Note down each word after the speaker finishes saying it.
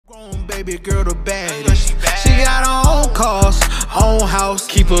baby girl the baddest. She got her own cars, own house,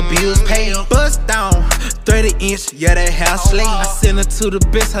 keep her bills paid. Bust down, 30-inch, yeah, that hair slay. I send her to the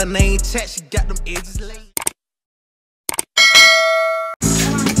best, her name chat, she got them edges laid.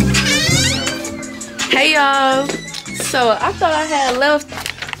 Hey y'all, so I thought I had left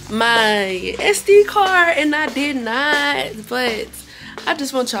my SD card and I did not, but I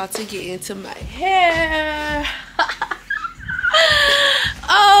just want y'all to get into my hair.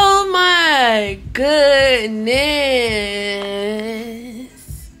 Oh my goodness.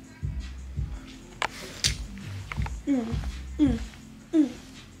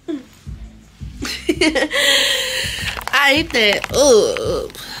 I ate that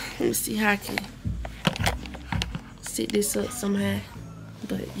up. Let me see how I can set this up somehow.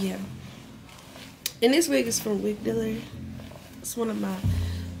 But yeah. And this wig is from Wig Dealer. It's one of my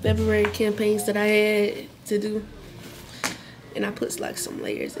February campaigns that I had to do. And I put like some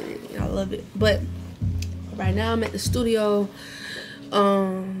layers in it. And I love it. But right now I'm at the studio.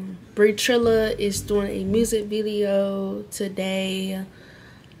 Bree Trilla is doing a music video today.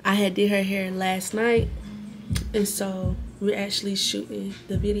 I had did her hair last night. And so we're actually shooting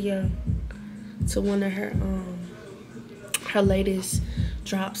the video to one of her latest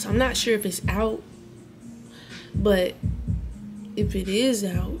drops. I'm not sure if it's out, but if it is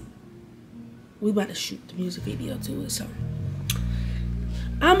out, we about to shoot the music video to it. So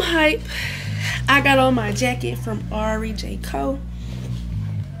I'm hype. I got on my jacket from Ari J. Cole.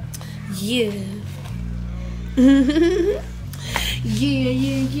 Yeah.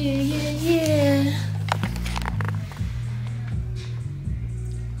 Yeah.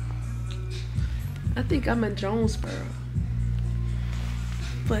 I think I'm in Jonesboro.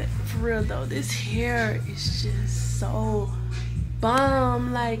 But for real though, this hair is just so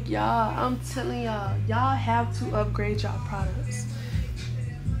bomb. Like y'all, I'm telling y'all, y'all have to upgrade y'all products.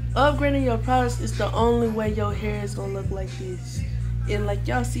 Upgrading your products is the only way your hair is gonna look like this. And like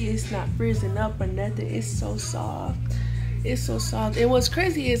y'all see, it's not frizzing up or nothing. It's so soft. It's so soft. And what's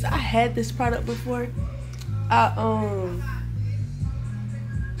crazy is I had this product before. I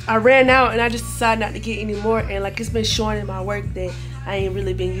ran out and I just decided not to get any more, and like it's been showing in my work that I ain't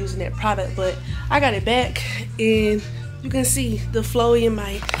really been using that product, but I got it back and you can see the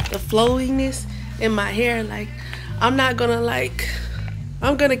flowiness in my hair. Like I'm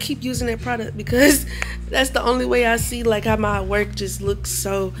gonna keep using that product because that's the only way I see like how my work just looks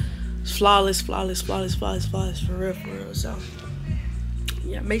so flawless for real. So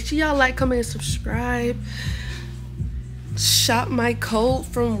yeah, make sure y'all like, comment, and subscribe. Shop my code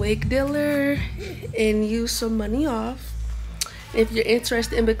from Wig Dealer and use some money off. If you're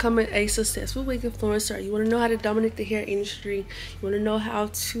interested in becoming a successful wig influencer, you want to know how to dominate the hair industry, you want to know how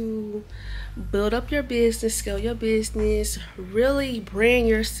to build up your business, scale your business, really brand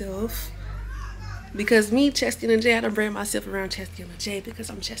yourself. Because me, Chestina J, I don't brand myself around Chestina J because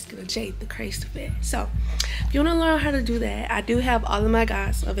I'm Chestina J, the Crazed vet. So if you want to learn how to do that, I do have all of my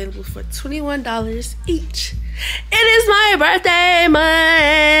guides available for $21 each. It is my birthday month.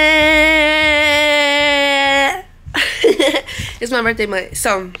 It's my birthday month.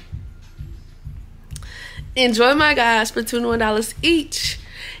 So enjoy my guides for $21 each.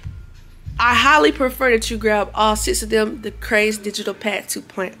 I highly prefer that you grab all 6 of them, the Crazed Digital Pad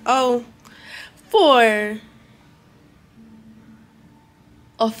 2.0. for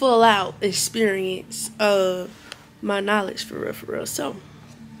a full out experience of my knowledge for real. So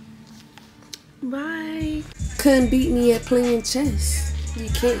bye. Couldn't beat me at playing chess. You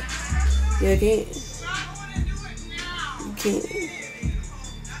can't. You can't. You can't.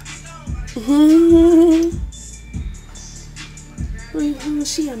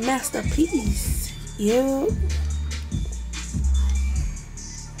 She a masterpiece. Yo.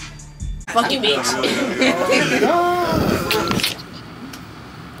 Fuck you, bitch.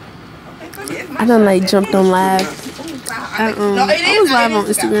 I done like jumped on live. I was live on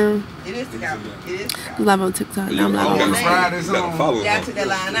Instagram. It is the I was live on TikTok. Now I'm live on Instagram. Yeah, I took that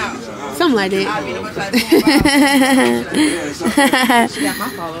line out. Something like that. She got my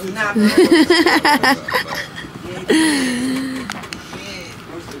followers.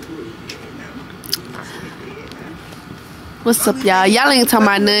 What's up, y'all? Y'all ain't talking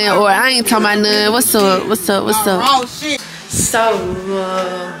about none, or I ain't talking about none. What's up? Oh, shit. So,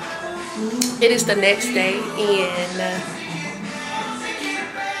 it is the next day, and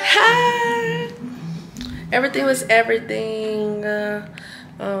everything was everything. The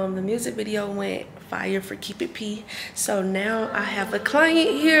music video went fire for Keep It P. So now I have a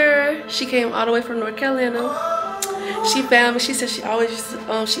client here. She came all the way from North Carolina, She found me. She said she always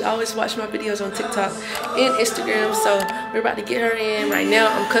watched my videos on TikTok and Instagram. So we're about to get her in right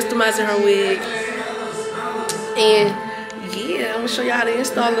now. I'm customizing her wig, and yeah, I'm gonna show y'all how to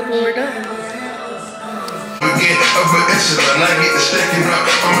install it when we're done. Upper echelon, I get the stacking up,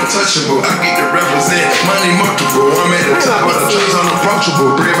 I'm untouchable, I get to represent money multiple, I'm at the top of the trees,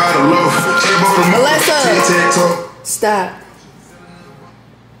 unapproachable, brave out of low, Alexa, stop.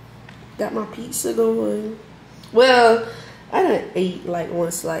 Got my pizza going. Well, I done ate like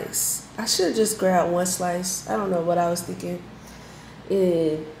one slice. I should have just grabbed one slice. I don't know what I was thinking.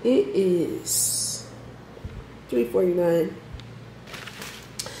 And it is $3.49.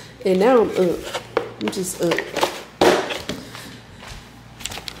 And now I'm up. I'm just up.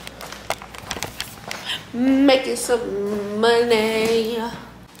 Making some money.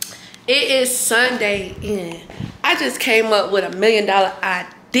 It is Sunday and I just came up with $1 million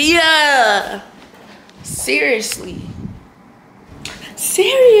idea. Seriously.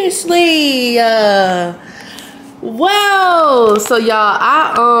 Wow. So y'all,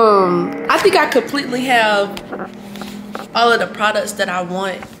 I think I completely have all of the products that I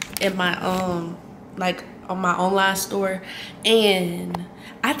want in my like on my online store, and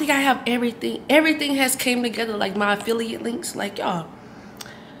I think I have everything has came together, like my affiliate links. Like y'all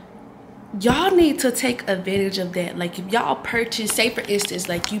need to take advantage of that. Like if y'all purchase, say for instance,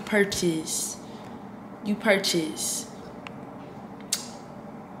 like you purchase,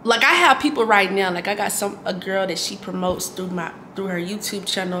 like I have people right now, like I got a girl that she promotes through her YouTube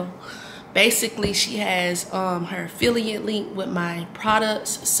channel. Basically she has her affiliate link with my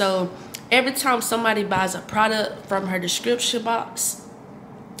products, so every time somebody buys a product from her description box,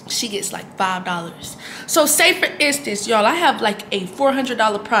 she gets like $5. So say for instance, y'all, I have like a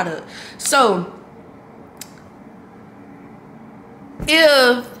 $400 product. So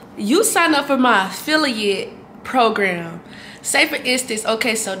if you sign up for my affiliate program, say for instance,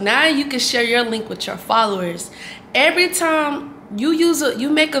 okay, so now you can share your link with your followers. Every time you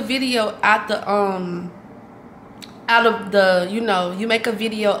make a video you make a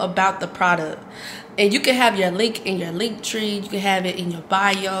video about the product, and you can have your link in your link tree, you can have it in your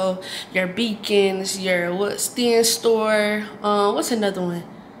bio, your beacons, your Stin store, what's another one?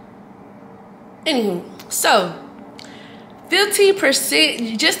 Anywho, so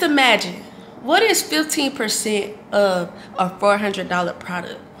 15%, just imagine, what is 15% of a $400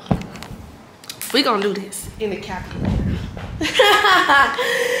 product? We gonna do this in the calculator.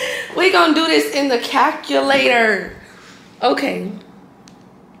 We gonna do this in the calculator. Okay.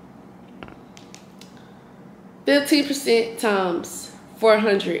 15% times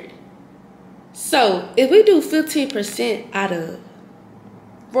 400. So if we do 15% out of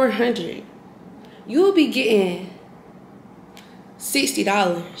 400, you'll be getting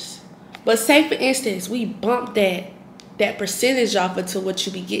 $60. But say for instance, we bump that percentage off into what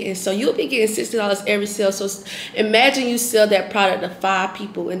you be getting. So you'll be getting $60 every sale. So imagine you sell that product to 5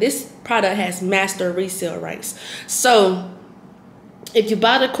 people, and this product has master resale rights. So if you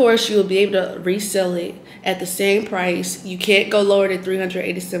buy the course, you'll be able to resell it at the same price. You can't go lower than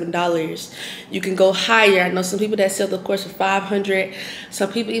 $387. You can go higher. I know some people that sell the course for $500.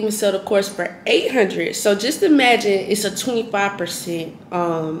 Some people even sell the course for $800. So just imagine it's a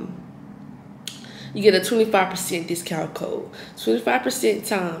 25%. You get a 25% discount code. 25%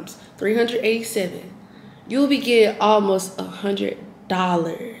 times 387. You'll be getting almost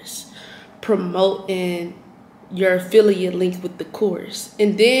 $100 promoting your affiliate link with the course.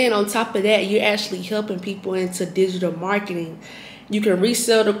 And then on top of that, you're actually helping people into digital marketing. You can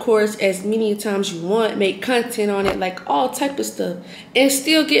resell the course as many times you want, make content on it, like all type of stuff, and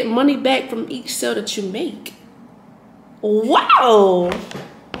still get money back from each sale that you make. Wow.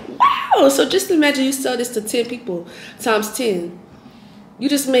 Wow. So just imagine you sell this to 10 people times 10. You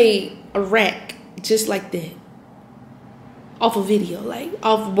just made a rack just like that off a video, like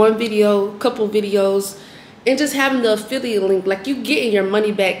off one video, couple videos, and just having the affiliate link. Like you getting your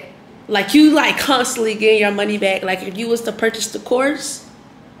money back, like you like constantly getting your money back. Like if you was to purchase the course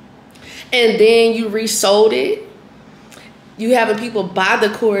and then you resold it, you having people buy the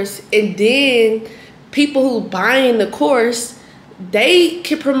course, and then people who buying the course, they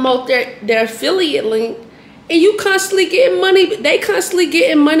can promote their affiliate link, and you constantly getting money. They constantly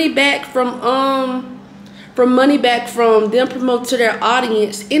getting money back from them promote to their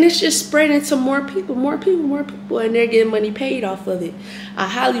audience, and it's just spreading to more people, and they're getting money paid off of it. I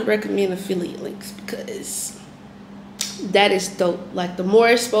highly recommend affiliate links because that is dope. Like the more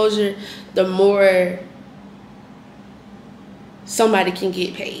exposure, the more somebody can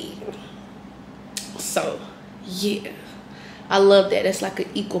get paid. So yeah, I love that. That's like an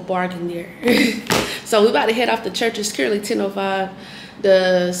equal bargain there. So we about to head off to church. It's currently 10:05.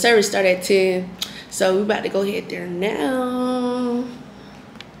 The service started at 10. So we about to go head there now.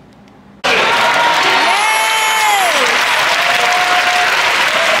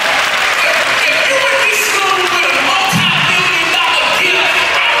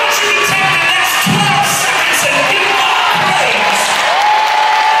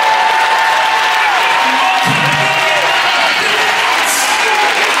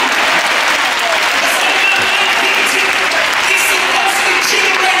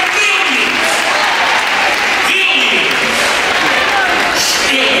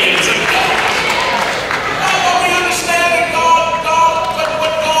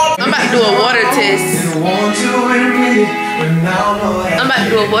 Do a water test. I'm about to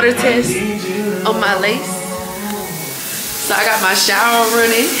do a water test on my lace. So I got my shower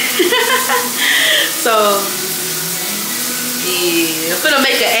running. So yeah, I'm gonna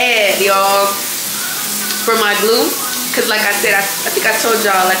make an ad, y'all, for my glue. Cause like I said, I think I told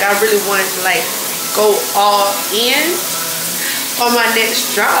y'all, like I really wanted to like go all in on my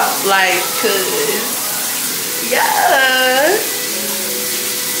next drop, like, cause yeah.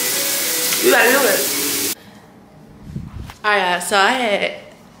 You gotta do it. Alright, so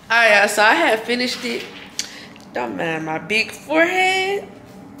I had finished it. Don't mind my big forehead.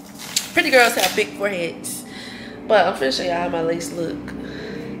 Pretty girls have big foreheads. But I'm finna show y'all how my lace look.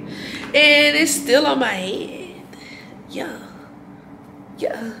 And it's still on my head. Yeah.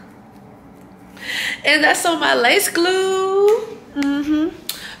 Yeah. And that's on my lace glue.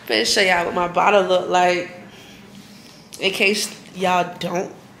 Finna show y'all what my bottle look like. In case y'all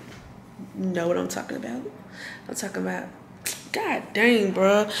don't know what I'm talking about. I'm talking about, god dang,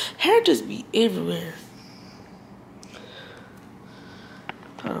 bro, hair just be everywhere.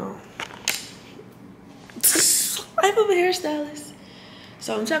 Hold on. I'm a hairstylist.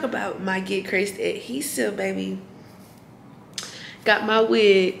 So I'm talking about my Get Crazed adhesive, baby. Got my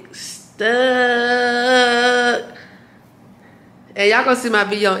wig stuck. And y'all gonna see my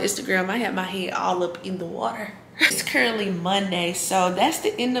video on Instagram. I had my head all up in the water. It's currently Monday, so that's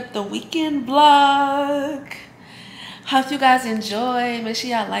the end of the weekend vlog. Hope you guys enjoy. Make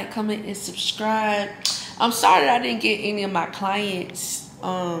sure y'all like, comment, and subscribe. I'm sorry that I didn't get any of my clients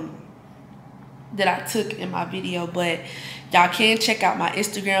that I took in my video, but y'all can check out my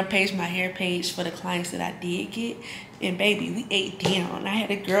Instagram page, my hair page, for the clients that I did get. And baby, we ate down. I had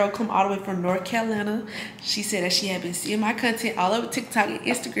a girl come all the way from North Carolina. She said that she had been seeing my content all over TikTok and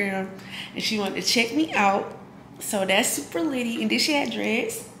Instagram, and she wanted to check me out. So that's super litty. And then she had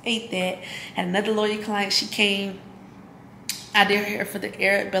dreads, ate that. Had another loyal client. She came. I did her hair for the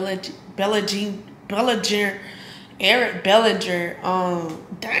Eric Bellinger.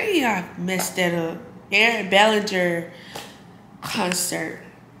 Dang, I messed that up. Eric Bellinger concert.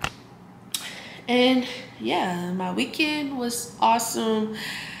 And yeah, my weekend was awesome.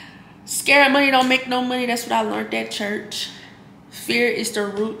 Scared money don't make no money. That's what I learned at church. Fear is the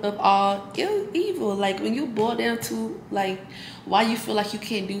root of all evil. Like when you boil down to like why you feel like you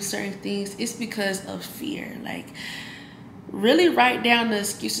can't do certain things, it's because of fear. Like really write down the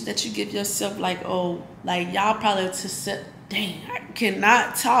excuses that you give yourself. Like, oh, like y'all probably dang, I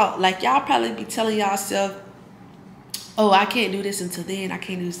cannot talk. Like y'all probably be telling yourself, oh, I can't do this until then. I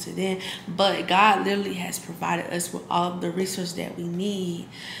can't do this until then. But God literally has provided us with all of the resources that we need.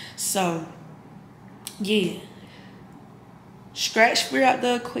 So yeah. Scratch fear out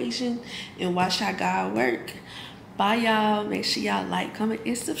the equation and watch how God work. Bye, y'all. Make sure y'all like, comment,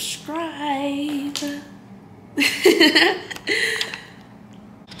 and subscribe.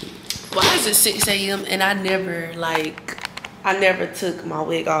 Why is it 6 a.m. and I never took my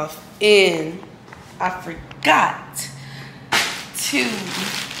wig off, and I forgot to,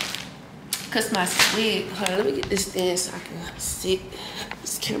 cause my wig, hold on, let me get this stand so I can sit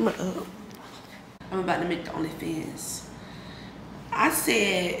this camera up. I'm about to make the Onlyfans. I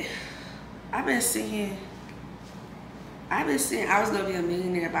said, I've been saying I was gonna be a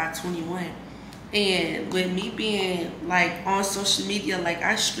millionaire by 21. And with me being like on social media, like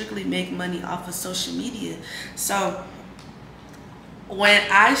I strictly make money off of social media. So when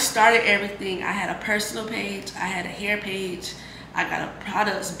I started everything, I had a personal page, I had a hair page, I got a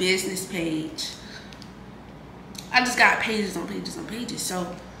products business page. I just got pages on pages on pages.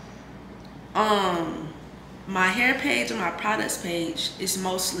 So my hair page and my products page is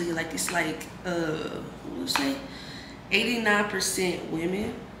mostly like, it's like what would I say, 89%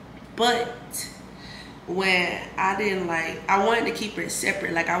 women. But when I wanted to keep it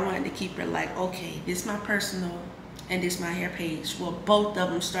separate. Like I wanted to keep it like, okay, this is my personal and this my hair page. Well, both of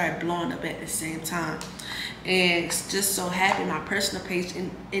them started blowing up at the same time. And it's just so happy my personal page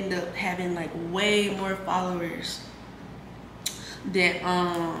ended up having like way more followers than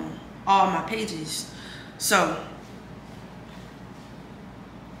all my pages. So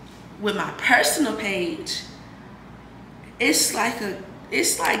with my personal page, it's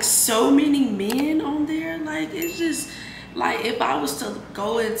like so many men on there. Like, it's just like, if I was to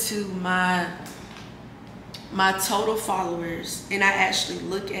go into my total followers and I actually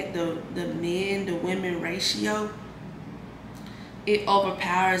look at the men to women ratio, it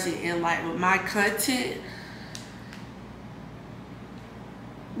overpowers it. And like with my content,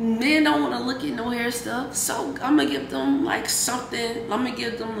 men don't want to look at no hair stuff, so I'm gonna give them like something. I'm gonna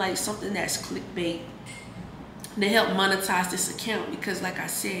give them like something that's clickbait to help monetize this account. Because like I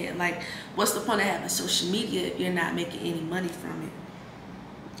said, like, what's the point of having social media if you're not making any money from it?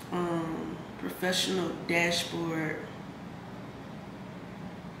 Professional dashboard.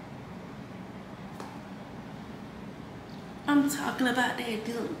 I'm talking about that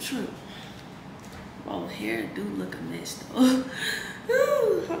Donald Trump. Oh, hair do look a mess though.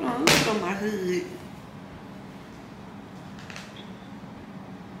 Ooh, hold on, look on my hood.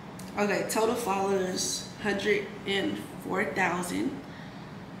 Okay, total followers 104,000.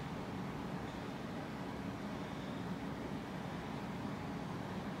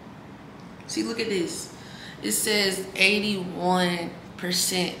 See, look at this. It says 81%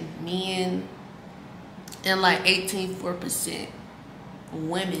 men and like 18.4%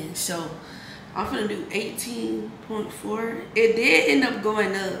 women. So I'm gonna do 18.4. It did end up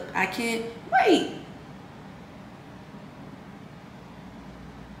going up. I can't wait.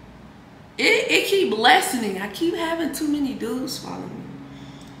 It keep lessening. I keep having too many dudes follow me.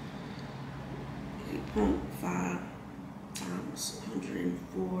 8.5 times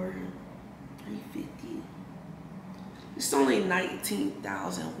 104, 350. It's only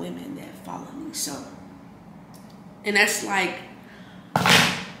 19,000 women that follow me. So, and that's like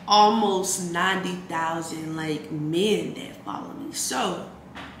almost 90,000 like men that follow me. So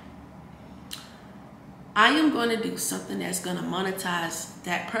I am going to do something that's going to monetize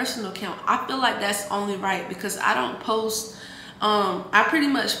that personal account. I feel like that's only right because I don't post, I pretty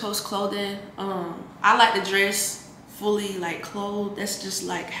much post clothing. I like to dress fully like clothed. That's just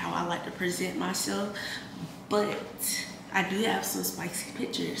like how I like to present myself. But I do have some spicy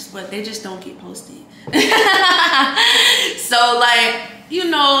pictures, but they just don't get posted. So like, you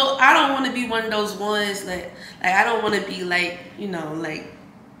know, I don't want to be one of those ones that, like, I don't want to be like, you know, like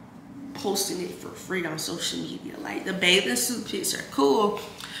posting it for free on social media. Like, the bathing suit pics are cool,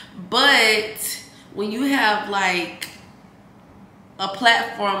 but when you have like a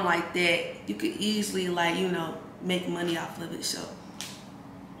platform like that, you could easily, like, you know, make money off of it. So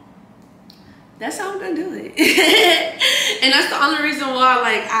that's how I'm gonna do it. And that's the only reason why,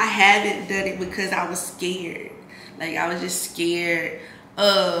 like, I haven't done it, because I was scared. Like, I was just scared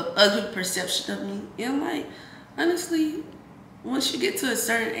of other perception of me. And like, honestly, once you get to a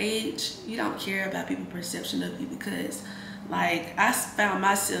certain age, you don't care about people's perception of you, because like, I found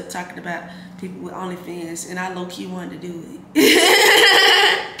myself talking about people with Onlyfans, and I low-key wanted to do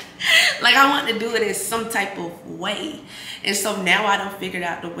it. Like, I wanted to do it in some type of way. And so now I done figured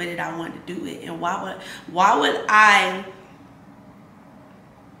out the way that I want to do it. And why would I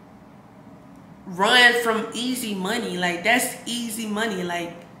run from easy money? Like, that's easy money.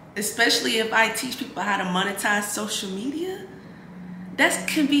 Like, especially if I teach people how to monetize social media, that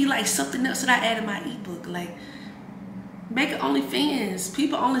can be like something else that I add in my ebook. Like, make it OnlyFans.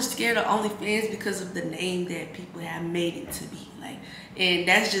 People only scared of OnlyFans because of the name that people have made it to be. Like, and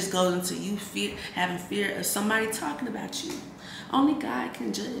that just goes into you having fear of somebody talking about you. Only God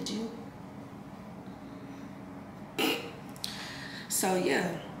can judge you. So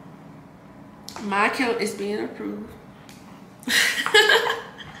yeah, my account is being approved.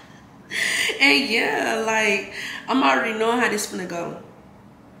 And yeah, like, I'm already knowing how this is gonna go.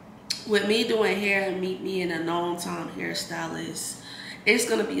 With me doing hair and me being a known-time hairstylist, it's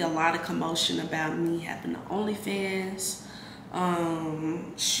gonna be a lot of commotion about me having the OnlyFans.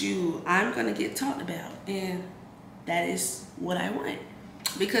 Shoot, I'm gonna get talked about, and that is what I want,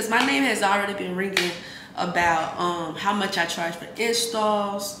 because my name has already been ringing about how much I charge for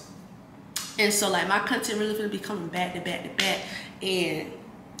installs. And so, like, my content really gonna be coming back to back to back, and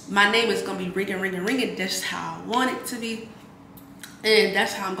my name is gonna be ringing. That's how I want it to be, and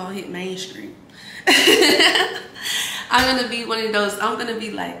that's how I'm gonna hit mainstream. I'm gonna be one of those. I'm gonna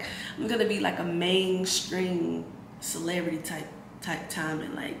be like a mainstream celebrity type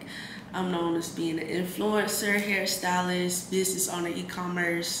timing. Like, I'm known as being an influencer, hairstylist, business owner,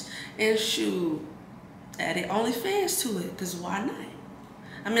 e-commerce, and shoot, added OnlyFans to it, because why not?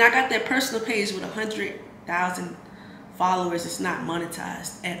 I mean, I got that personal page with 100,000 followers. It's not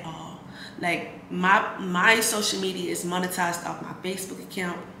monetized at all. Like, my social media is monetized off my Facebook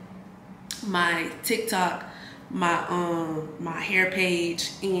account, my TikTok, my hair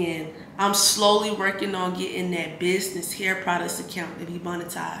page, and I'm slowly working on getting that business hair products account to be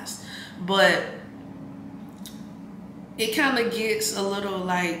monetized. But it kind of gets a little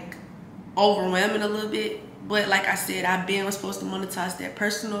like overwhelming a little bit. But like I said, I've been supposed to monetize that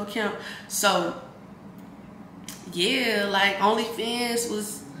personal account. So yeah, like OnlyFans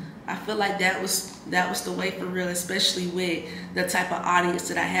was, I feel like that was the way for real, especially with the type of audience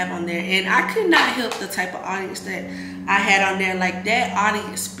that I have on there. And I could not help the type of audience that I had on there. Like, that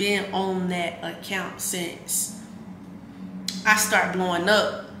audience been on that account since I started blowing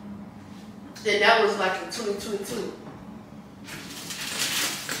up. And that was like in 2022.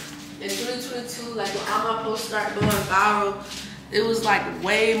 In 2022, like when all my posts started going viral, it was like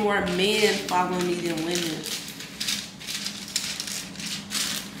way more men following me than women.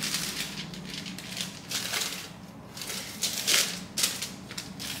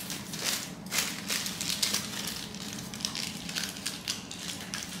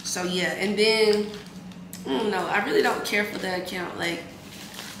 So yeah, and then I don't know, I really don't care for that account, like,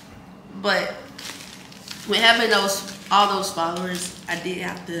 but with having all those followers, I did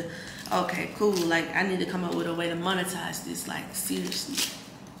have to, okay, cool, like I need to come up with a way to monetize this, like, seriously.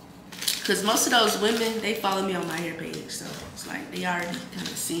 Because most of those women, they follow me on my hair page, so it's like they already kind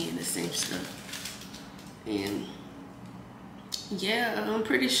of seeing the same stuff. And yeah, I'm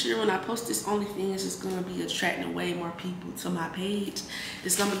pretty sure when I post this OnlyFans, it's gonna be attracting way more people to my page.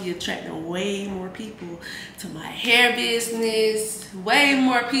 It's gonna be attracting way more people to my hair business, way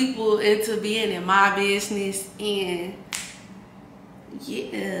more people into being in my business. And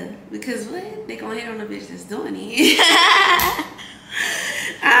yeah, because what? They gonna hate on the bitch that's doing it.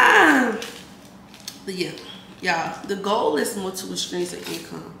 But yeah, y'all, the goal is multiple streams of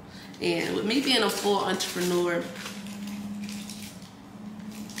income. And with me being a full entrepreneur,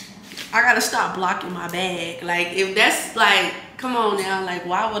 I gotta stop blocking my bag. Like, if that's like, come on now, like,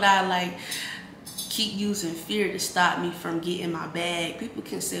 why would I like keep using fear to stop me from getting my bag? People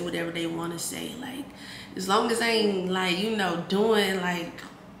can say whatever they want to say. Like, as long as I ain't like, you know, doing like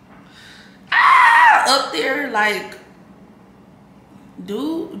up there, like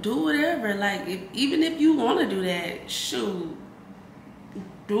do whatever. Like, even if you want to do that, shoot,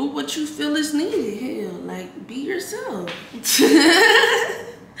 do what you feel is needed. Hell, like, be yourself.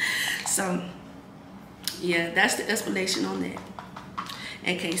 So yeah, that's the explanation on that.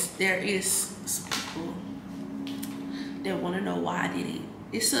 In case there is some people that want to know why I did it.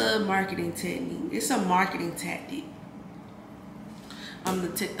 It's a marketing technique. It's a marketing tactic. I'm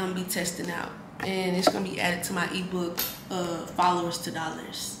gonna be testing out, and it's gonna be added to my ebook, Followers to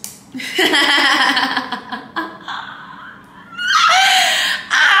Dollars.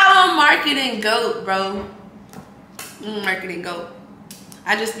 I'm a marketing goat, bro. I'm a marketing goat.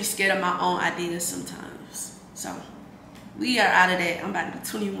 I just be scared of my own ideas sometimes. So we are out of that. I'm about to be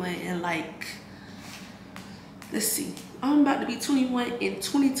 21 in like, let's see, I'm about to be 21 in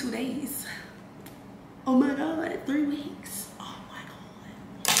 22 days. Oh my God, 3 weeks. Oh my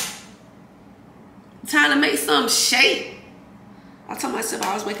God. Time to make some shape. I told myself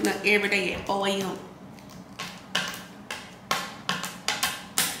I was waking up every day at 4 a.m.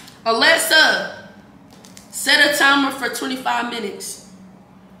 Alexa, set a timer for 25 minutes.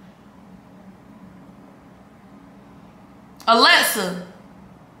 Alexa,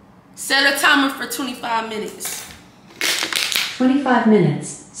 set a timer for 25 minutes. 25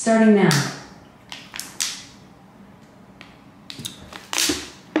 minutes, starting now.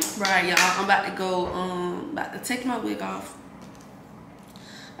 Right, y'all, I'm about to go, about to take my wig off.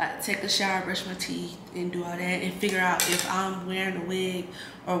 About to take a shower, brush my teeth, and do all that, and figure out if I'm wearing a wig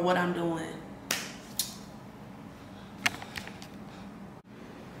or what I'm doing.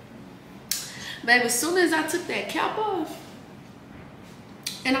 Baby, as soon as I took that cap off,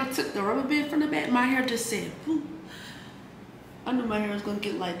 and I took the rubber band from the back, my hair just said, whoop. I knew my hair was gonna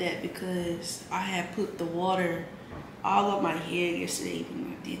get like that because I had put the water all up my hair yesterday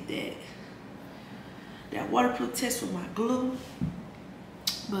when I did that waterproof test with my glue.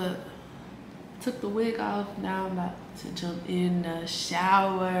 But took the wig off. Now I'm about to jump in the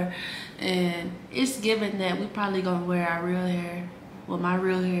shower, and it's given that we probably gonna wear our real hair, well, my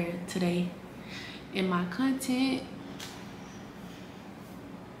real hair today in my content.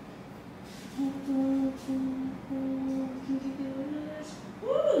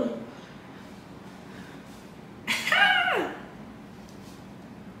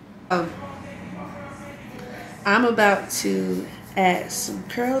 I'm about to add some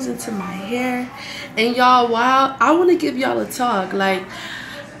curls into my hair. And y'all, while I want to give y'all a talk, like,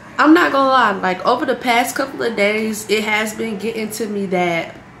 I'm not gonna lie, like, over the past couple of days, it has been getting to me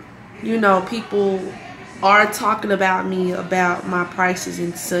that, you know, people are talking about me, about my prices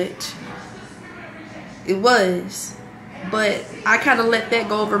and such. It was, but I kind of let that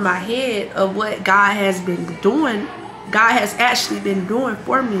go over my head of what God has been doing. God has actually been doing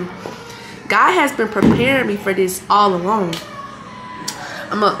for me. God has been preparing me for this all along.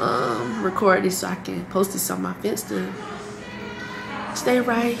 I'm gonna record this so I can post this on my Finsta. Stay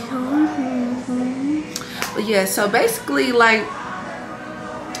right. But yeah, so basically, like,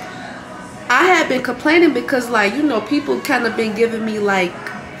 I had been complaining because, like, you know, people kind of been giving me, like,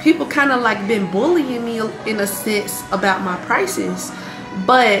 people kind of like been bullying me in a sense about my prices.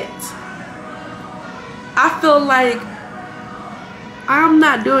 But I feel like I'm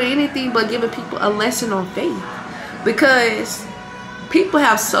not doing anything but giving people a lesson on faith, because people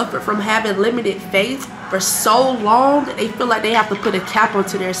have suffered from having limited faith for so long that they feel like they have to put a cap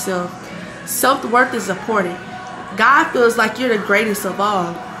onto their self. Self-worth is important. God feels like you're the greatest of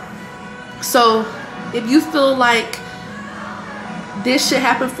all. So if you feel like this should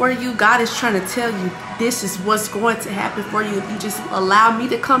happen for you, God is trying to tell you this is what's going to happen for you if you just allow me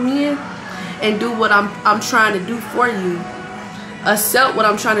to come in and do what I'm trying to do for you. Accept what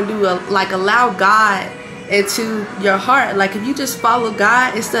I'm trying to do. Like, allow God into your heart. Like, if you just follow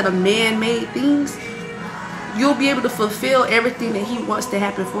God instead of man-made things, you'll be able to fulfill everything that He wants to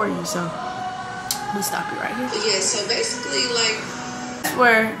happen for you. So let me stop it right here. But yeah, so basically, like, that's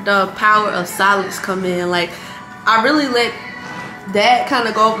where the power of silence come in. Like, I really let that kind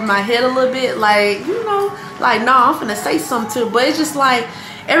of go over my head a little bit. Like, you know, like, no, I'm finna say something too. But it's just like,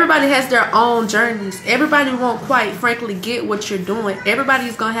 everybody has their own journeys. Everybody won't quite frankly get what you're doing.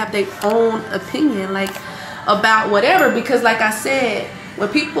 Everybody's gonna have their own opinion, like, about whatever. Because like I said, when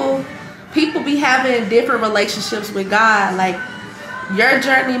people be having different relationships with God, like, your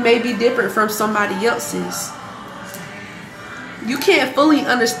journey may be different from somebody else's. You can't fully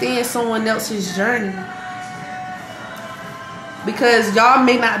understand someone else's journey because y'all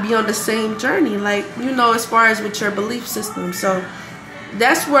may not be on the same journey, like, you know, as far as with your belief system. So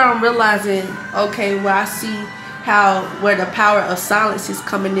that's where I'm realizing, okay, well, I see where the power of silence is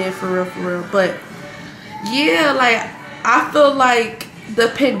coming in for real, for real. But yeah, like, I feel like the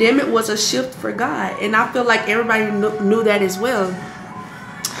pandemic was a shift for God, and I feel like everybody knew that as well.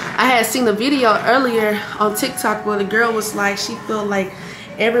 I had seen a video earlier on TikTok where the girl was like, she felt like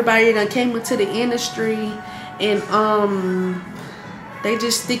everybody that came into the industry and they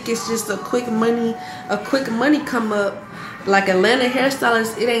just think it's just a quick money come up. Like, Atlanta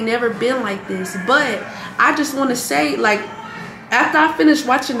hairstylists, it ain't never been like this. But I just want to say, like, after I finished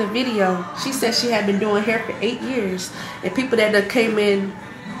watching the video, she said she had been doing hair for 8 years, and people that came in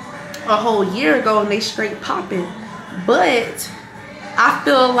a whole year ago and they straight popping. But I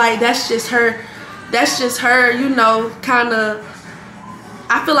feel like that's just her, you know, kind of,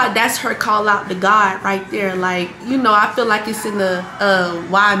 I feel like that's her call out to God right there. Like, you know, I feel like it's in the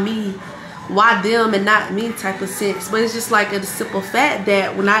why me, why them and not me type of sense. But it's just like a simple fact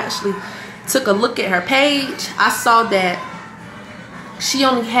that when I actually took a look at her page, I saw that she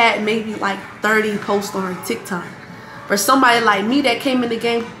only had maybe like 30 posts on her TikTok. For somebody like me that came in the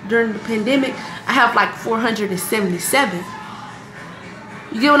game during the pandemic, I have like 477.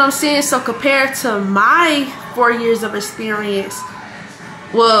 You get what I'm saying? So compared to my 4 years of experience,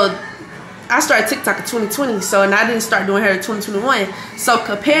 well, I started TikTok in 2020, so, and I didn't start doing hair in 2021. So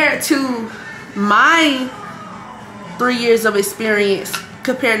compared to my 3 years of experience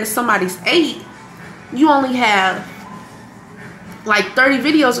compared to somebody's 8, you only have like 30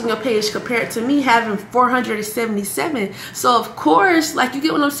 videos on your page compared to me having 477. So of course, like, you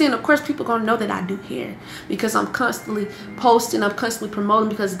get what I'm saying? Of course people gonna know that I do hair because I'm constantly posting, I'm constantly promoting,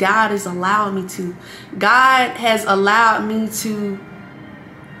 because God is allowing me to. God has allowed me to,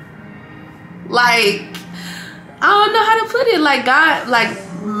 like, I don't know how to put it, like, God, like,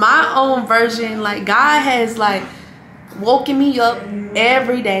 my own version, like, God has, like, woken me up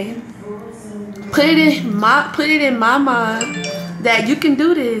every day, put it in my mind that you can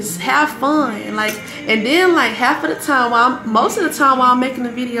do this, have fun, like, and then, like, half of the time, most of the time while I'm making the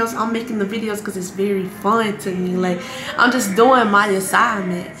videos because it's very fun to me. Like, I'm just doing my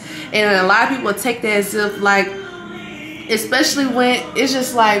assignment, and a lot of people take that as if, like, especially when it's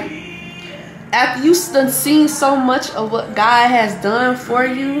just like, after you've seen so much of what God has done for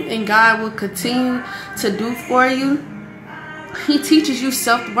you and God will continue to do for you, He teaches you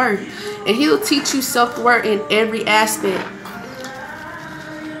self-worth, and He'll teach you self-worth in every aspect.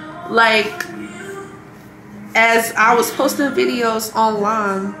 Like, as I was posting videos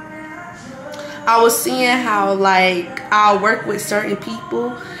online, I was seeing how like I'll work with certain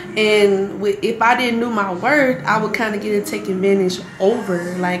people, and if I didn't know my worth, I would kind of get it taken advantage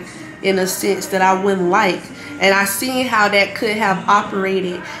over, like in a sense that I wouldn't like. And I seen how that could have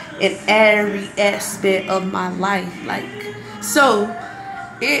operated in every aspect of my life. Like, so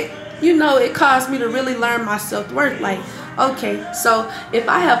it, you know, it caused me to really learn my self-worth. Like, okay, so if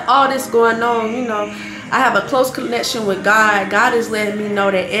I have all this going on, you know, I have a close connection with God. God is letting me know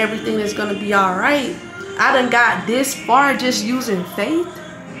that everything is going to be all right. I done got this far just using faith.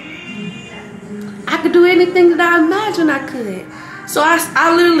 I could do anything that I imagined I could. So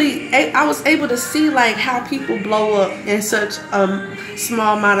I was able to see like how people blow up in such a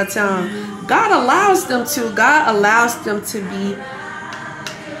small amount of time. God allows them to. God allows them to be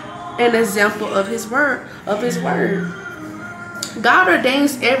an example of His word. God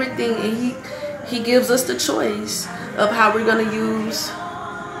ordains everything, and He gives us the choice of how we're gonna use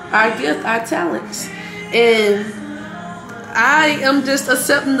our gift, our talents. And I am just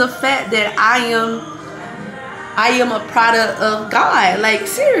accepting the fact that I am a product of God. Like,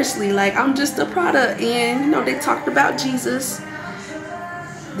 seriously, like I'm just a product. And you know, they talked about Jesus.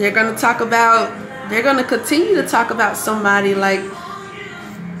 They're gonna continue to talk about somebody like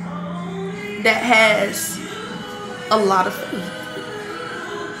that has a lot of faith.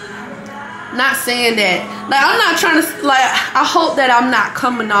 Not saying that, like, I'm not trying to, like, I hope that I'm not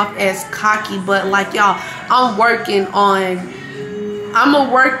coming off as cocky, but like, y'all, I'm a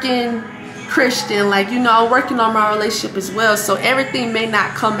working Christian. Like, you know, I'm working on my relationship as well, so everything may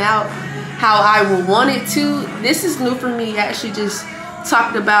not come out how I would want it to. This is new for me, actually, just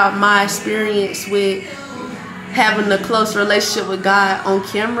talking about my experience with having a close relationship with God on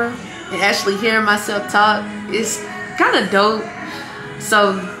camera and actually hearing myself talk. It's kind of dope.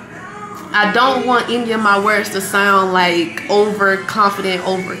 So I don't want any of my words to sound like overconfident,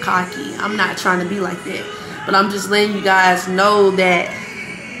 over cocky. I'm not trying to be like that. But I'm just letting you guys know that,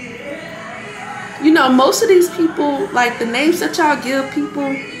 you know, most of these people, like the names that y'all give people,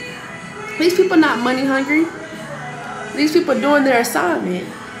 these people not money hungry. These people doing their assignment.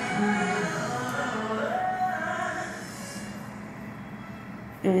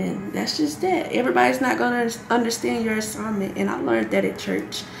 And that's just that. Everybody's not going to understand your assignment. And I learned that at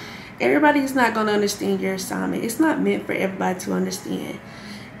church. Everybody's not going to understand your assignment. It's not meant for everybody to understand.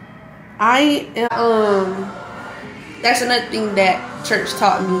 That's another thing that church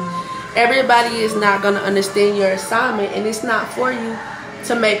taught me. Everybody is not going to understand your assignment. And it's not for you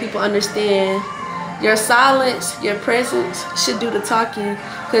to make people understand. Your silence, your presence should do the talking.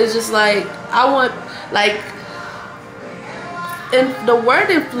 Because just like, I want, like, and the word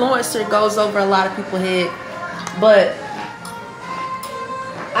influencer goes over a lot of people's head. But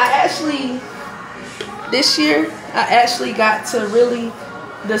this year, I actually got to really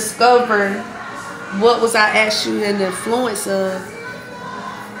discover what was I actually an influence of.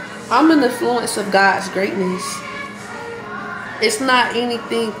 I'm an influence of God's greatness. It's not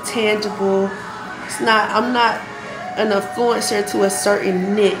anything tangible. I'm not an influencer to a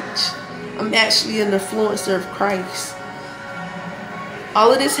certain niche. I'm actually an influencer of Christ.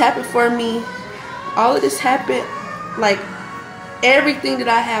 All of this happened for me. All of this happened, like, everything that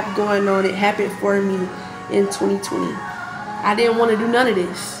I have going on, it happened for me in 2020. I didn't want to do none of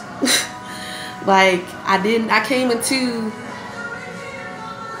this. Like, I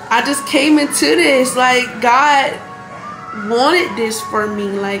just came into this. Like, God wanted this for me.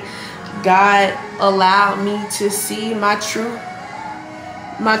 Like, God allowed me to see my true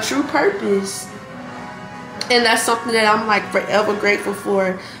purpose. And that's something that I'm like forever grateful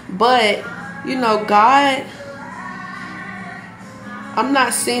for. But, you know, God, I'm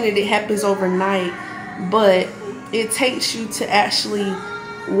not saying that it happens overnight, but it takes you to actually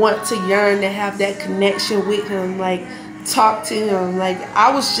want to yearn to have that connection with Him, like talk to Him. Like,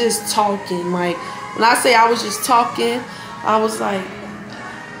 I was just talking. Like, when I say I was just talking, I was like,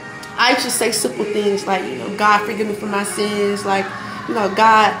 I used to say simple things like, you know, God forgive me for my sins. Like, you know,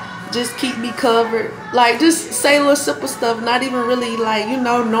 God just keep me covered. Like, just say little simple stuff, not even really like, you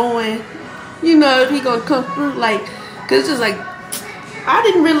know, knowing, you know, if He gonna come through. Like, cause it's just like, I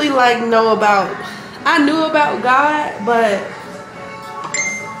didn't really like I knew about God, but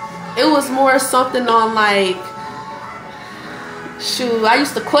it was more something on like, shoot, I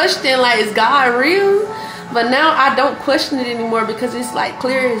used to question like, is God real? But now I don't question it anymore because it's like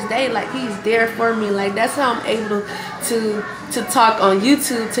clear as day. Like, He's there for me. Like, that's how I'm able to talk on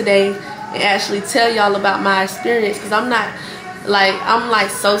YouTube today and actually tell y'all about my experience. Because I'm like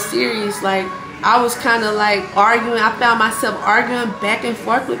so serious. Like, I was kind of like arguing. I found myself arguing back and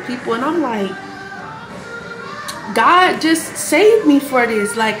forth with people. And I'm like, God just saved me for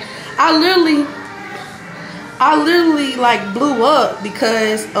this. Like, I literally like blew up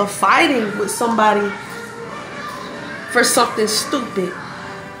because of fighting with somebody for something stupid.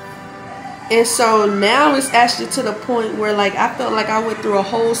 And so now it's actually to the point where like I felt like I went through a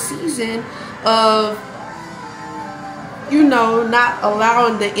whole season of, you know, not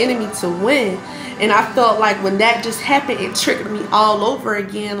allowing the enemy to win. And I felt like when that just happened, it triggered me all over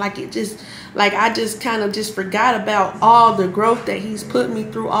again. Like it just, like I just kind of just forgot about all the growth that he's put me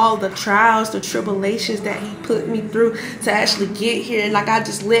through, all the trials, the tribulations that he put me through to actually get here. And like I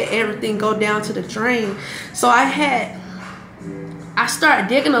just let everything go down to the drain. So I started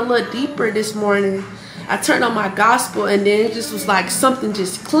digging a little deeper this morning. I turned on my gospel and then it just was like something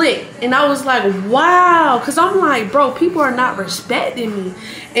just clicked. And I was like, wow. Because I'm like, bro, people are not respecting me.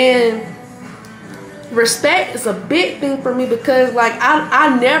 And respect is a big thing for me because like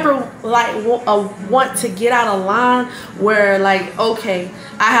I never like want to get out of line where like, okay,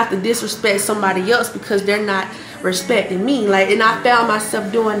 I have to disrespect somebody else because they're not respecting me. Like, and I found myself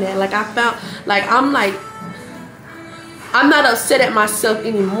doing that. Like I found like I'm not upset at myself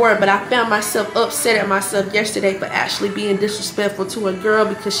anymore, but I found myself upset at myself yesterday for actually being disrespectful to a girl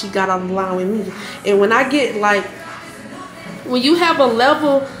because she got on the line with me. And when I get like, when you have a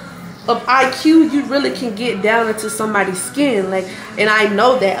level of IQ, you really can get down into somebody's skin. Like, and I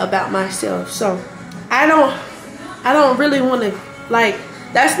know that about myself. So I don't really want to, like,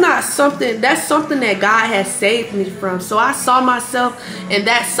 that's something that God has saved me from. So I saw myself and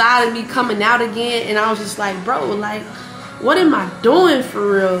that side of me coming out again, and I was just like, bro, like, what am I doing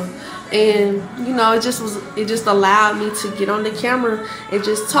for real? And you know, it just allowed me to get on the camera and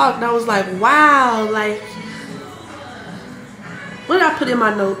just talk. And I was like, wow, like, what did I put in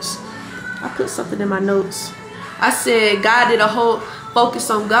my notes? I put something in my notes. I said God did a whole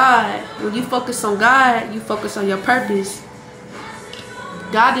focus on God. When you focus on God, you focus on your purpose.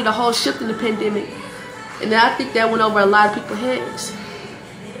 God did a whole shift in the pandemic. And I think that went over a lot of people's heads.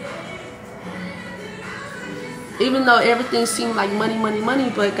 Even though everything seemed like money, money, money,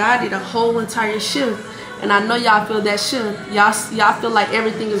 but God did a whole entire shift. And I know y'all feel that shift. Y'all feel like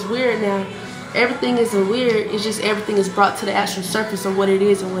everything is weird now. Everything isn't weird. It's just everything is brought to the actual surface of what it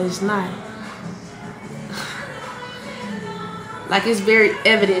is and what it's not. Like it's very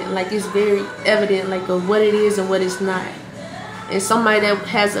evident. Like it's very evident, like of what it is and what it's not. And somebody that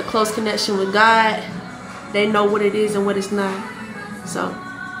has a close connection with God, they know what it is and what it's not. So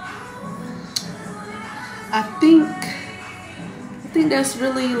I think that's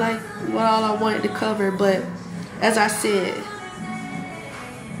really like what all I wanted to cover. But as I said,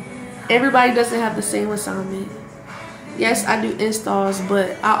 everybody doesn't have the same assignment. Yes, I do installs,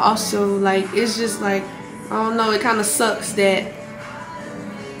 but I also like, it's just like, I don't know, it kind of sucks that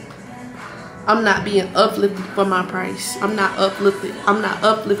I'm not being uplifted for my price. I'm not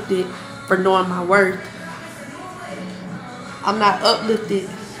uplifted for knowing my worth. I'm not uplifted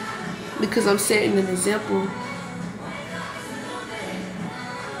because I'm setting an example.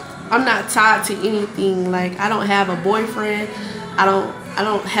 I'm not tied to anything. Like, I don't have a boyfriend. I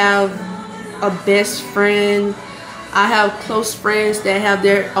don't have a best friend. I have close friends that have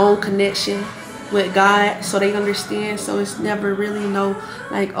their own connection with God, so they understand. So it's never really no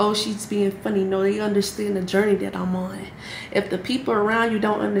like, oh, she's being funny. No, they understand the journey that I'm on. If the people around you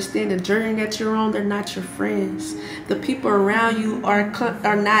don't understand the journey that you're on, they're not your friends. The people around you are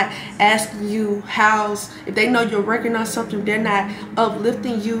not asking you if they know you're working on something, they're not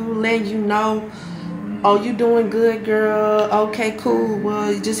uplifting you, letting you know, oh, you doing good, girl. Okay, cool.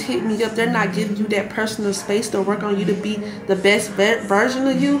 Well, just hit me up. They're not giving you that personal space to work on you to be the best version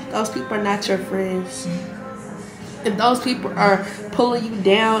of you. Those people are not your friends. If those people are pulling you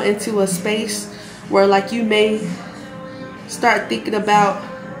down into a space where like you may start thinking about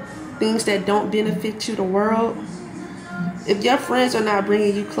things that don't benefit you, the world. If your friends are not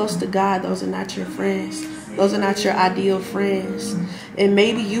bringing you close to God, those are not your friends. Those are not your ideal friends. And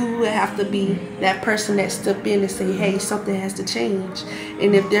maybe you would have to be that person that step in and say, hey, something has to change.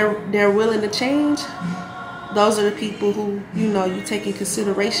 And if they're willing to change, those are the people who, you know, you take in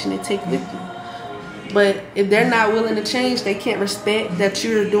consideration and take with you. But if they're not willing to change, they can't respect that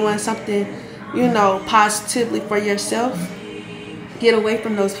you're doing something, you know, positively for yourself. Get away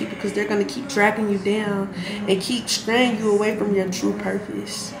from those people, because they're going to keep dragging you down and keep straying you away from your true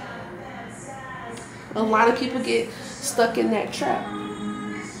purpose. A lot of people get stuck in that trap.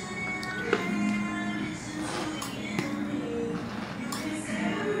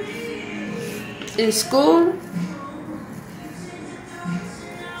 In school,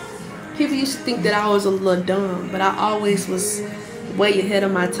 people used to think that I was a little dumb, but I always was way ahead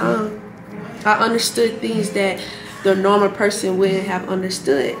of my time. I understood things that the normal person wouldn't have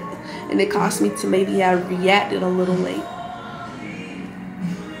understood. And it caused me to maybe have reacted a little late.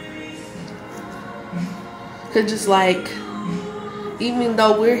 Cause just like, even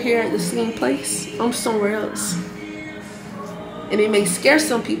though we're here at the same place, I'm somewhere else. And it may scare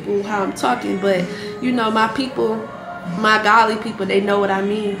some people how I'm talking, but you know, my people, my godly people, they know what I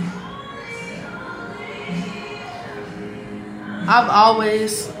mean. I've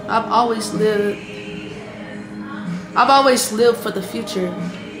always lived for the future.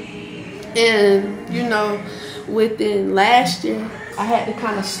 And you know, within last year, I had to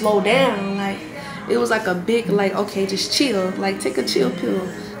kind of slow down. Like, it was like a big, like, okay, just chill. Like, take a chill pill.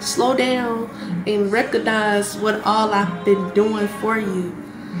 Slow down and recognize what all I've been doing for you.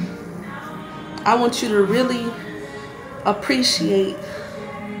 I want you to really appreciate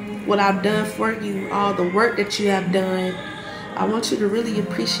what I've done for you, all the work that you have done. I want you to really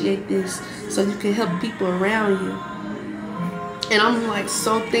appreciate this so you can help people around you. And I'm like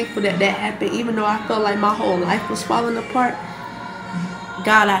so thankful that that happened, even though I felt like my whole life was falling apart.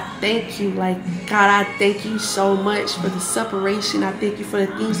 God, I thank you. Like, God, I thank you so much for the separation. I thank you for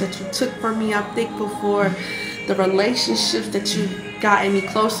the things that you took from me. I'm thankful for the relationships that you gotten me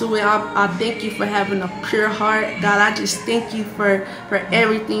closer with. I thank you for having a pure heart. God, I just thank you for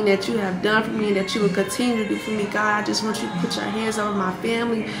everything that you have done for me and that you will continue to do for me. God, I just want you to put your hands over my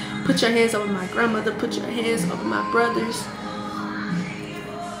family, put your hands over my grandmother, put your hands over my brothers.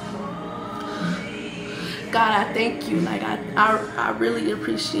 God, I thank you. Like, I really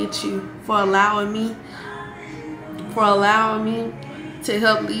appreciate you for allowing me to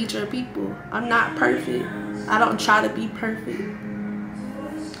help lead your people. I'm not perfect. I don't try to be perfect.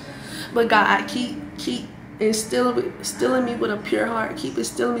 But God, keep instilling me with a pure heart. Keep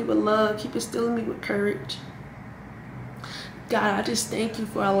instilling me with love. Keep instilling me with courage. God, I just thank you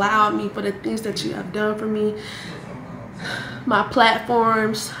for allowing me for the things that you have done for me. My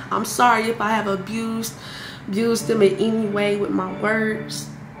platforms, I'm sorry if I have abused them in any way with my words.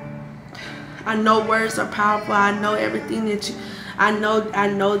 I know words are powerful. I know everything that you, I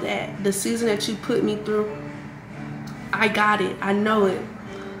know that the season that you put me through, I got it. I know it.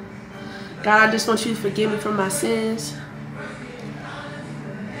 God, I just want you to forgive me for my sins.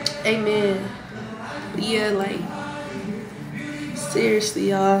 Amen. Yeah, like, seriously,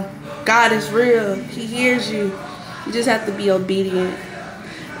 y'all. God is real. He hears you. You just have to be obedient.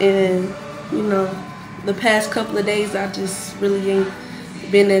 And, you know, the past couple of days, I just really ain't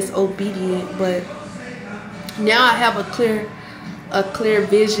been as obedient. But now I have a clear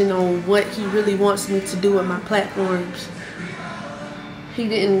vision on what he really wants me to do with my platforms. He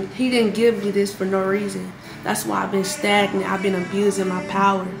didn't give me this for no reason. That's why I've been stagnant. I've been abusing my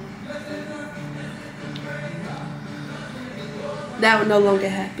power. That would no longer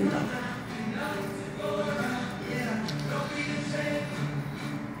happen, though.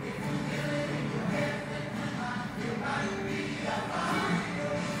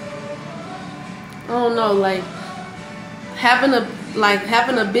 I don't know, like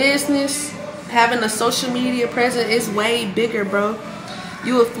having a business, having a social media presence is way bigger, bro.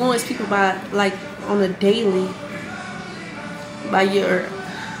 You influence people by, like, on a daily, by your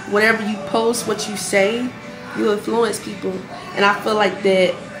whatever you post, what you say, you influence people. And I feel like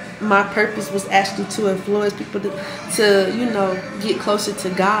that my purpose was actually to influence people to you know, get closer to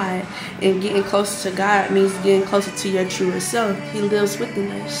God. And getting closer to God means getting closer to your truer self. He lives within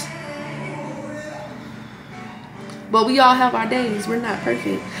us. But we all have our days. We're not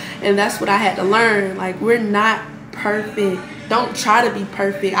perfect. And that's what I had to learn. Like, we're not perfect. Don't try to be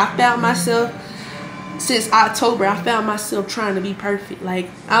perfect. I found myself, since October, I found myself trying to be perfect. Like,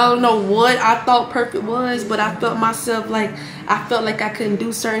 I don't know what I thought perfect was, but I felt myself like, I felt like I couldn't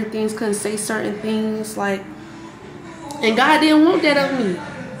do certain things, couldn't say certain things. Like, and God didn't want that of me.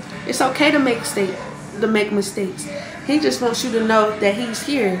 It's okay to make mistakes. He just wants you to know that he's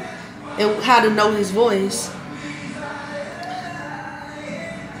here and how to know his voice.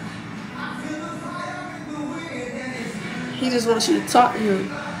 He just wants you to talk to him.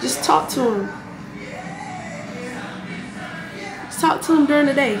 Just talk to him. Just talk to him during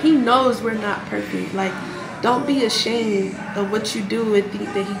the day. He knows we're not perfect. Like, don't be ashamed of what you do and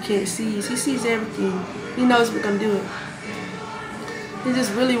think that he can't see. He sees everything. He knows we're going to do it. He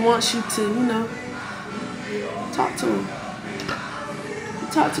just really wants you to, you know, talk to him.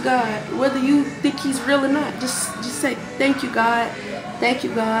 Talk to God. Whether you think he's real or not, just say, thank you, God. Thank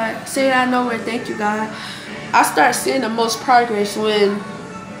you, God. Say it out of nowhere, thank you, God. I start seeing the most progress when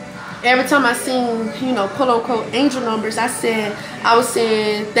every time I seen, you know, quote unquote angel numbers, I was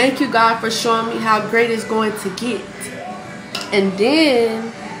saying, thank you, God, for showing me how great it's going to get. And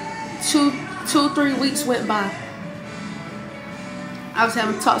then 2-3 weeks went by. I was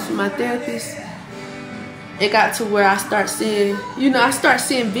having talks with my therapist. It got to where I start seeing, I start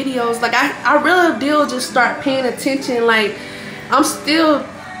seeing videos. Like I really do just start paying attention. Like I'm still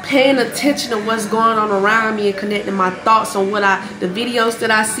paying attention to what's going on around me and connecting my thoughts on the videos that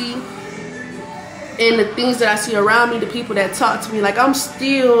I see and the things that I see around me, the people that talk to me. Like I'm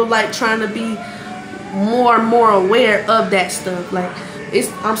still like trying to be more and more aware of that stuff. Like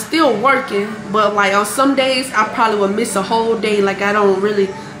I'm still working, but like on some days I probably will miss a whole day. Like I don't really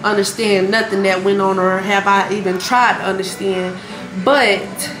understand nothing that went on, or have I even tried to understand. But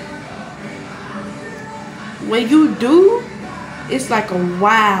when you do, it's like a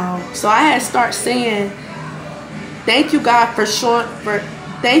wow. So I had to start saying, thank you God for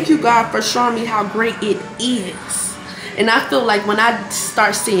showing me how great it is. And I feel like when I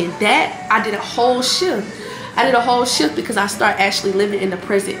start seeing that, I did a whole shift. Because I start actually living in the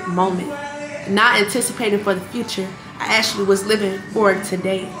present moment, not anticipating for the future. I actually was living for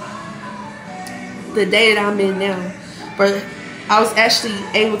today, the day that I'm in now. But I was actually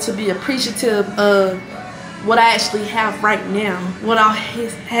able to be appreciative of what I actually have right now. What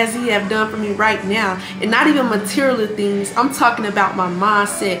has He have done for me right now. And not even material things. I'm talking about my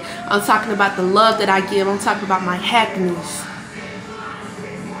mindset. I'm talking about the love that I give. I'm talking about my happiness.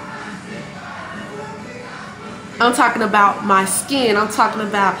 I'm talking about my skin. I'm talking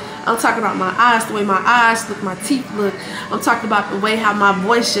about my eyes, the way my eyes look, my teeth look. I'm talking about the way how my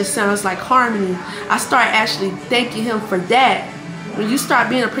voice just sounds like harmony. I start actually thanking Him for that. When you start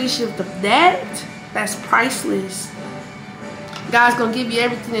being appreciative of that, that's priceless. God's gonna give you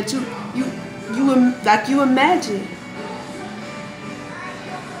everything that you imagine.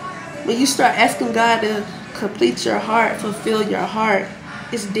 When you start asking God to complete your heart, fulfill your heart,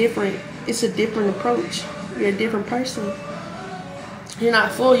 it's different. It's a different approach. You're a different person. You're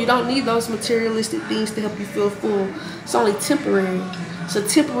not full. You don't need those materialistic things to help you feel full. It's only temporary. It's a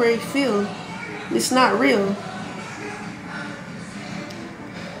temporary feel. It's not real.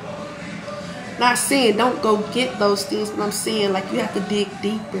 Not saying don't go get those things, but I'm saying like you have to dig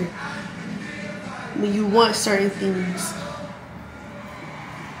deeper when you want certain things.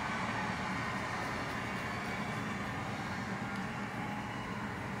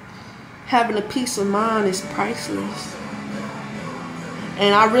 Having a peace of mind is priceless.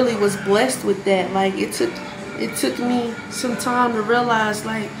 And I really was blessed with that. Like it took me some time to realize,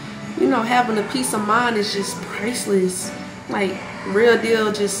 like, having a peace of mind is just priceless. Like real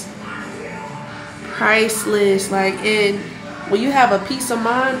deal, just priceless. Like, and when you have a peace of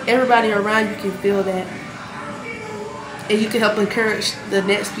mind, everybody around you can feel that. And you can help encourage the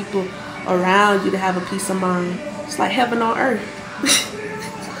next people around you to have a peace of mind. It's like heaven on earth.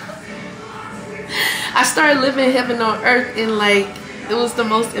 I started living heaven on earth, and like it was the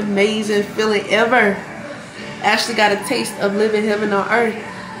most amazing feeling ever. I actually got a taste of living heaven on earth.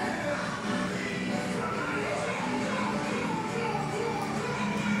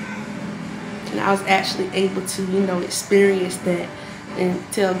 And I was actually able to, experience that and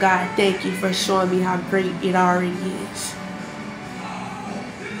tell God, thank you for showing me how great it already is.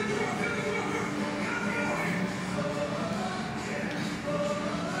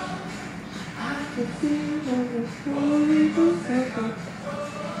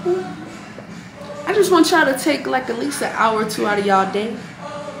 I just want y'all to take like at least an hour or two out of y'all day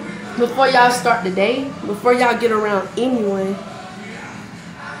before y'all start the day, before y'all get around anyone.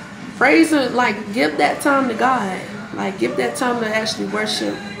 Praise Him, like give that time to God. Like give that time to actually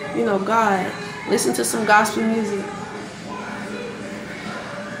worship, God. Listen to some gospel music.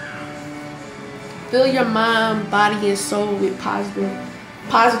 Fill your mind, body, and soul with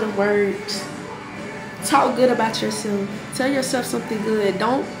positive words. Talk good about yourself. Tell yourself something good.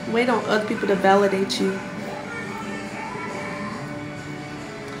 Don't wait on other people to validate you.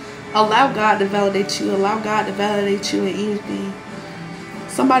 Allow God to validate you. Allow God to validate you in anything.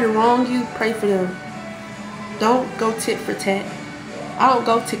 Somebody wrong you, pray for them. Don't go tit for tat. I don't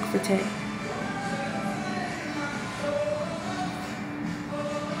go tit for tat.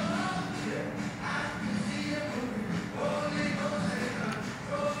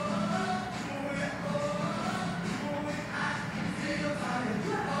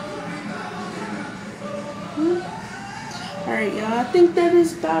 Alright, y'all, I think that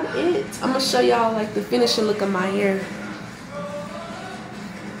is about it. I'm going to show y'all like the finishing look of my hair.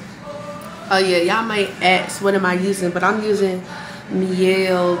 Oh yeah, y'all might ask what am I using, but I'm using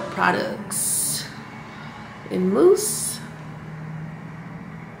Miele products in mousse.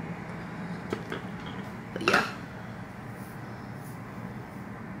 But yeah.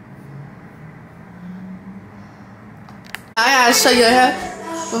 I gotta show you her.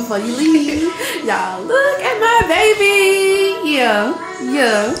 before you leave. Y'all, look at my baby. Yeah.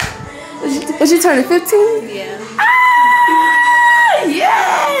 Was she turning 15? Yeah. Ah,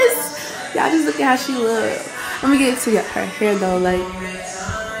 yes. Y'all just look at how she look. Let me get to her hair though, like.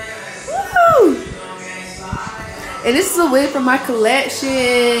 Woo! And this is a wig from my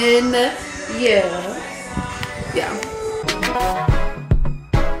collection. Yeah.